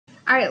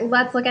All right,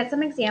 let's look at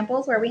some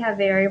examples where we have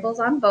variables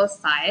on both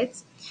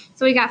sides.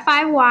 So we got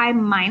 5y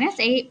minus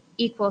 8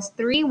 equals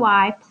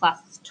 3y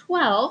plus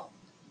 12.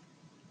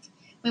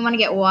 We want to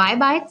get y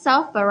by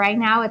itself, but right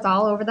now it's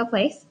all over the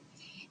place,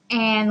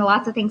 and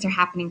lots of things are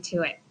happening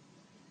to it.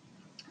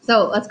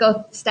 So let's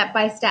go step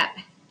by step.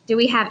 Do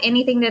we have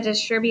anything to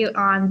distribute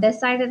on this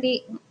side of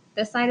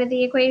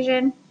the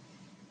equation?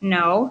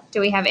 No.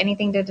 Do we have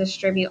anything to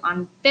distribute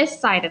on this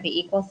side of the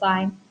equal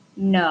sign?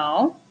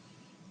 No.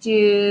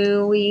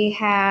 Do we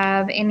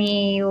have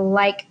any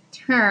like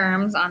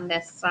terms on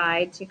this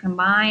side to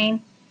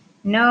combine?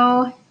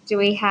 No. Do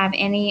we have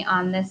any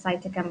on this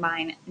side to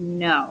combine?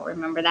 No.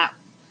 Remember that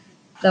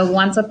the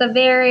ones with the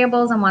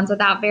variables and ones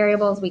without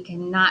variables, we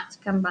cannot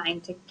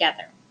combine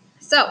together.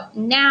 So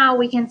now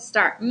we can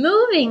start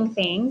moving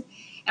things,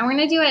 and we're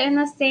going to do it in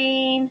the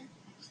same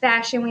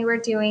fashion we were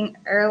doing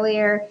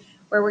earlier,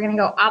 where we're going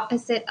to go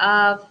opposite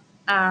of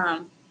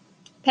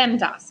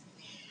PEMDAS.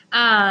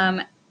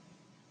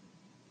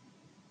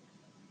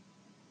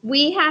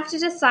 We have to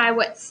decide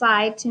what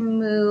side to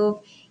move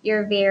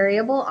your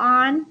variable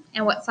on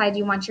and what side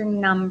you want your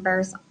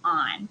numbers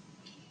on.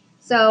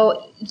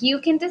 So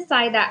you can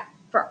decide that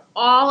for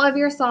all of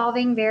your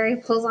solving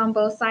variables on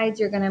both sides,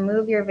 you're going to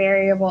move your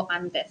variable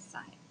on this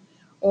side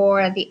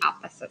or the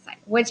opposite side,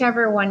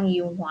 whichever one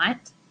you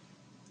want.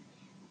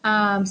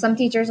 Some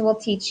teachers will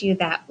teach you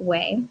that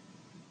way.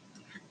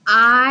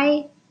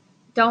 I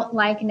don't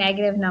like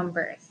negative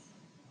numbers.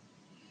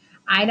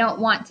 I don't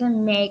want to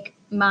make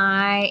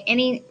my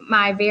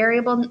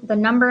variable, the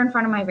number in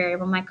front of my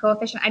variable, my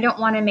coefficient, I don't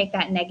want to make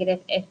that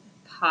negative if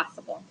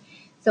possible.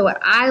 So what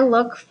I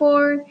look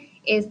for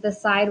is the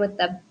side with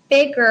the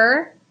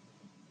bigger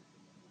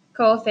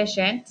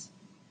coefficient,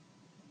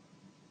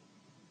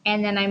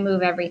 and then I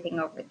move everything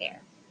over there.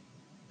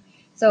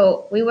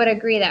 So we would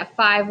agree that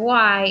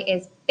 5y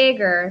is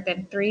bigger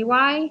than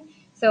 3y,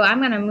 so I'm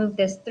going to move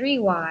this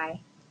 3y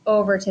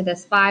over to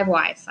this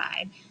 5y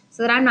side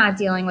so that I'm not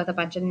dealing with a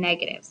bunch of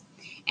negatives.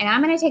 And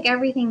I'm going to take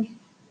everything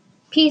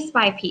piece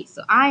by piece.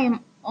 So I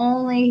am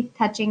only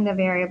touching the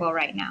variable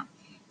right now.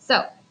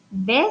 So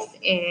this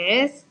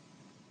is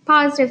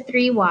positive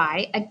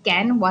 3y.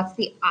 Again, what's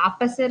the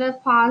opposite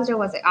of positive?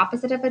 What's the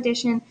opposite of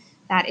addition?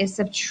 That is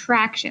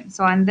subtraction.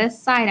 So on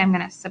this side, I'm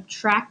going to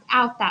subtract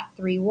out that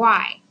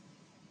 3y.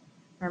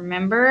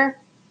 Remember,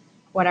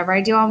 whatever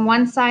I do on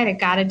one side, I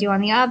got to do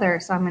on the other.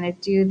 So I'm going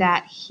to do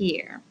that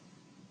here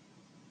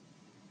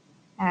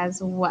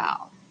as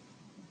well.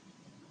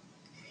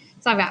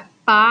 So I've got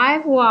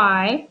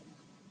 5y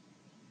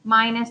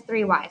minus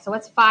 3y. So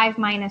what's 5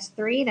 minus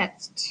 3?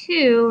 That's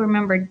 2.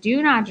 Remember,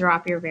 do not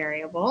drop your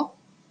variable,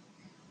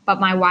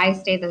 but my y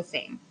stay the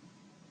same.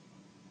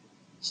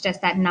 It's just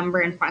that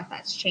number in front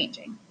that's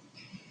changing.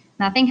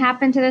 Nothing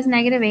happened to this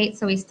negative 8,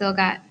 so we still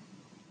got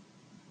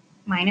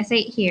minus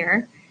 8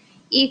 here,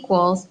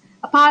 equals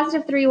a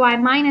positive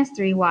 3y minus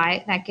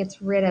 3y. That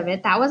gets rid of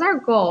it. That was our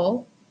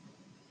goal.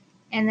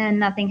 And then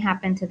nothing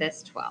happened to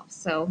this 12.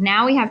 So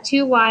now we have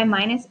 2y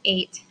minus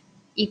 8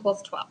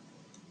 equals 12.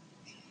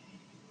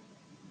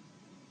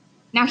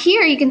 Now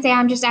here you can say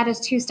I'm just at a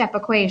two-step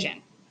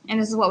equation,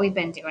 and this is what we've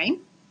been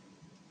doing.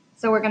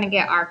 So we're going to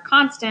get our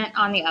constant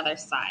on the other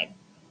side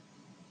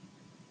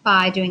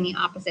by doing the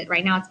opposite.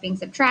 Right now it's being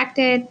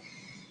subtracted,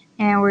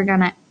 and we're going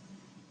to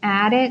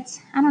add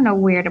it. I don't know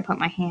where to put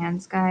my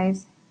hands,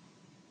 guys.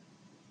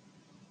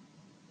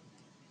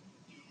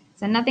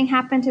 So nothing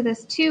happened to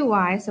this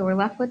 2y, so we're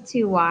left with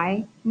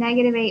 2y.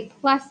 Negative 8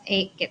 plus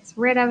 8 gets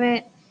rid of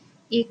it,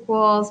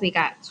 equals, we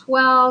got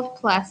 12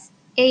 plus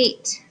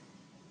 8.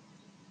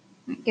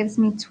 It gives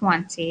me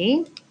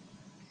 20.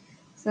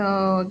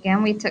 So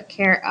again, we took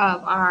care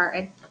of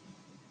our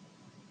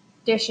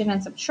addition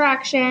and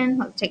subtraction.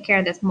 Let's take care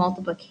of this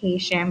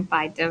multiplication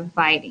by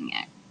dividing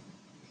it.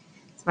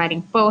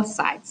 Dividing both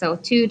sides. So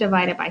 2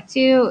 divided by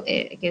 2,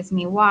 it gives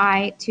me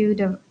y.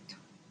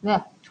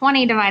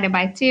 20 divided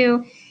by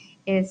 2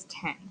 is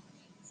 10.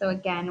 So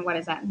again, what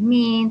does that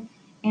mean?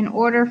 In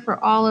order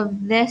for all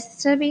of this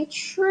to be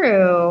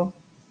true,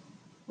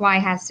 y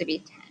has to be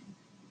 10.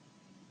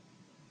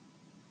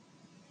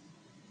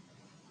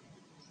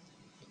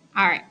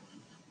 All right,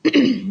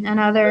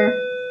 another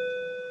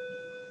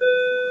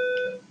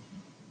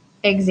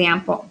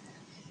example.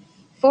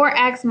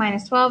 4x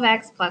minus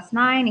 12x plus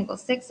 9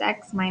 equals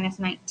 6x minus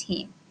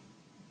 19.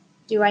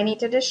 Do I need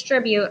to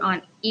distribute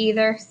on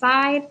either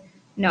side?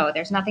 No,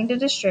 there's nothing to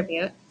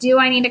distribute. Do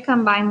I need to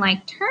combine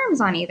like terms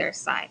on either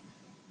side?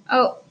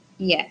 Oh,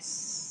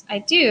 yes, I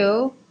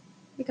do,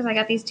 because I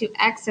got these two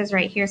x's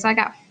right here. So I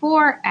got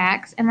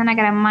 4x, and then I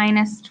got a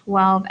minus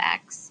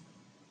 12x.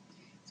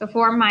 So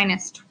 4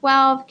 minus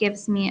 12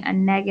 gives me a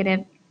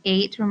negative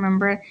 8.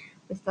 Remember,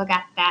 we still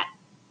got that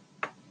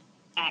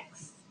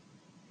x.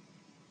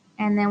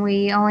 And then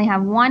we only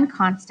have one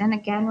constant.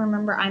 Again,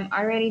 remember, I'm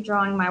already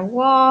drawing my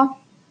wall.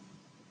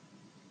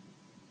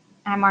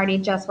 I'm already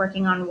just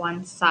working on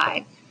one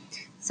side.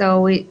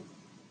 So we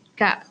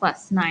got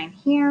plus 9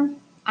 here.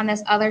 On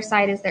this other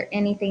side, is there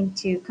anything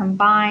to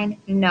combine?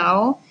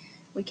 No.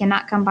 We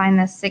cannot combine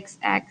the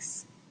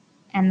 6x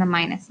and the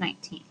minus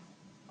 19.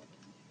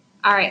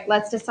 All right,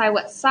 let's decide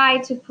what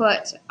side to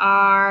put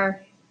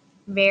our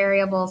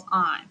variables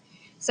on.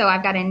 So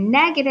I've got a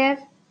negative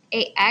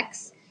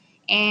 8x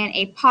and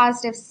a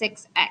positive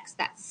 6x.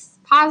 That's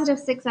positive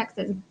 6x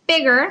is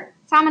bigger,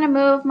 so I'm going to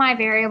move my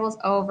variables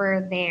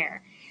over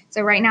there.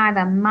 So right now I have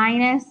a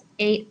minus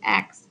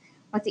 8x.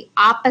 What's the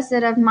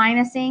opposite of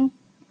minusing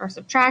or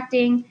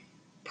subtracting?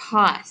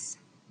 Plus,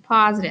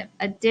 positive,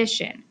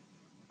 addition,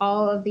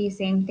 all of these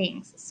same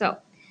things. So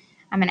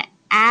I'm going to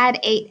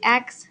add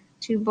 8x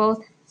to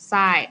both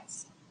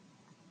sides.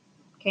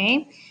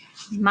 Okay,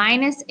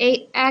 minus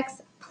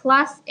 8x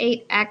plus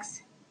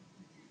 8x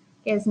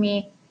gives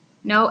me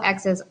no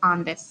x's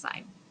on this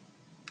side.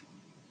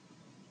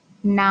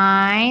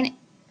 9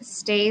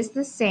 stays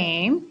the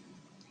same.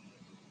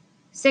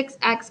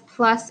 6x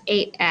plus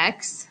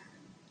 8x, I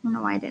don't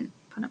know why I didn't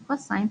put a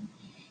plus sign,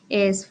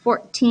 is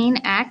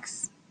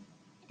 14x,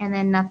 and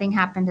then nothing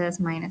happened to this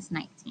minus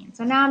 19.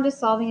 So now I'm just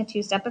solving a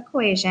two-step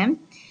equation.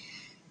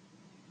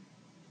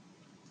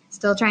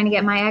 Still trying to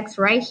get my x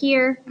right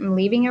here. I'm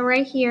leaving it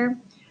right here.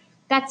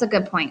 That's a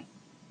good point.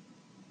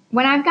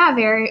 When I've got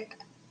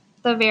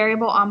the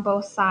variable on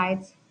both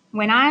sides,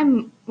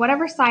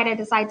 whatever side I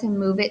decide to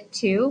move it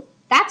to,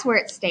 that's where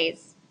it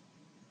stays.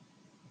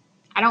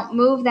 I don't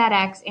move that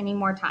x any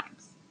more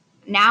times.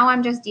 Now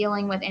I'm just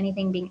dealing with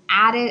anything being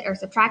added or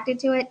subtracted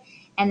to it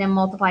and then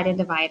multiplied and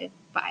divided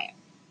by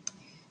it.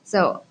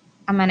 So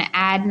I'm going to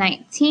add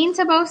 19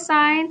 to both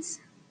sides.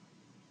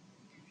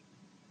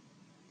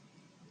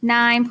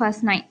 9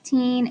 plus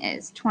 19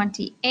 is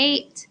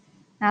 28.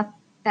 Now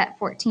that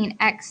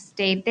 14x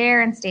stayed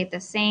there and stayed the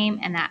same,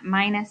 and that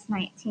minus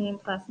 19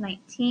 plus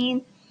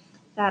 19,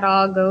 that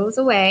all goes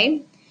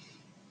away.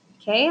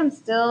 Okay, I'm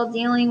still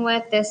dealing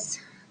with this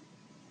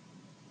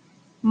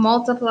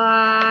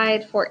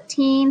multiplied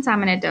 14, so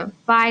I'm going to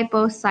divide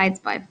both sides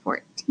by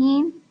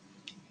 14.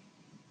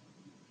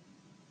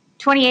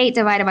 28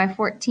 divided by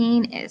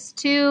 14 is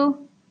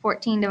 2.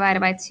 14 divided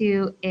by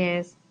 2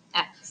 is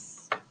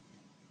x.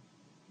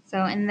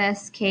 So in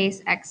this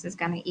case, x is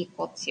going to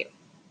equal 2.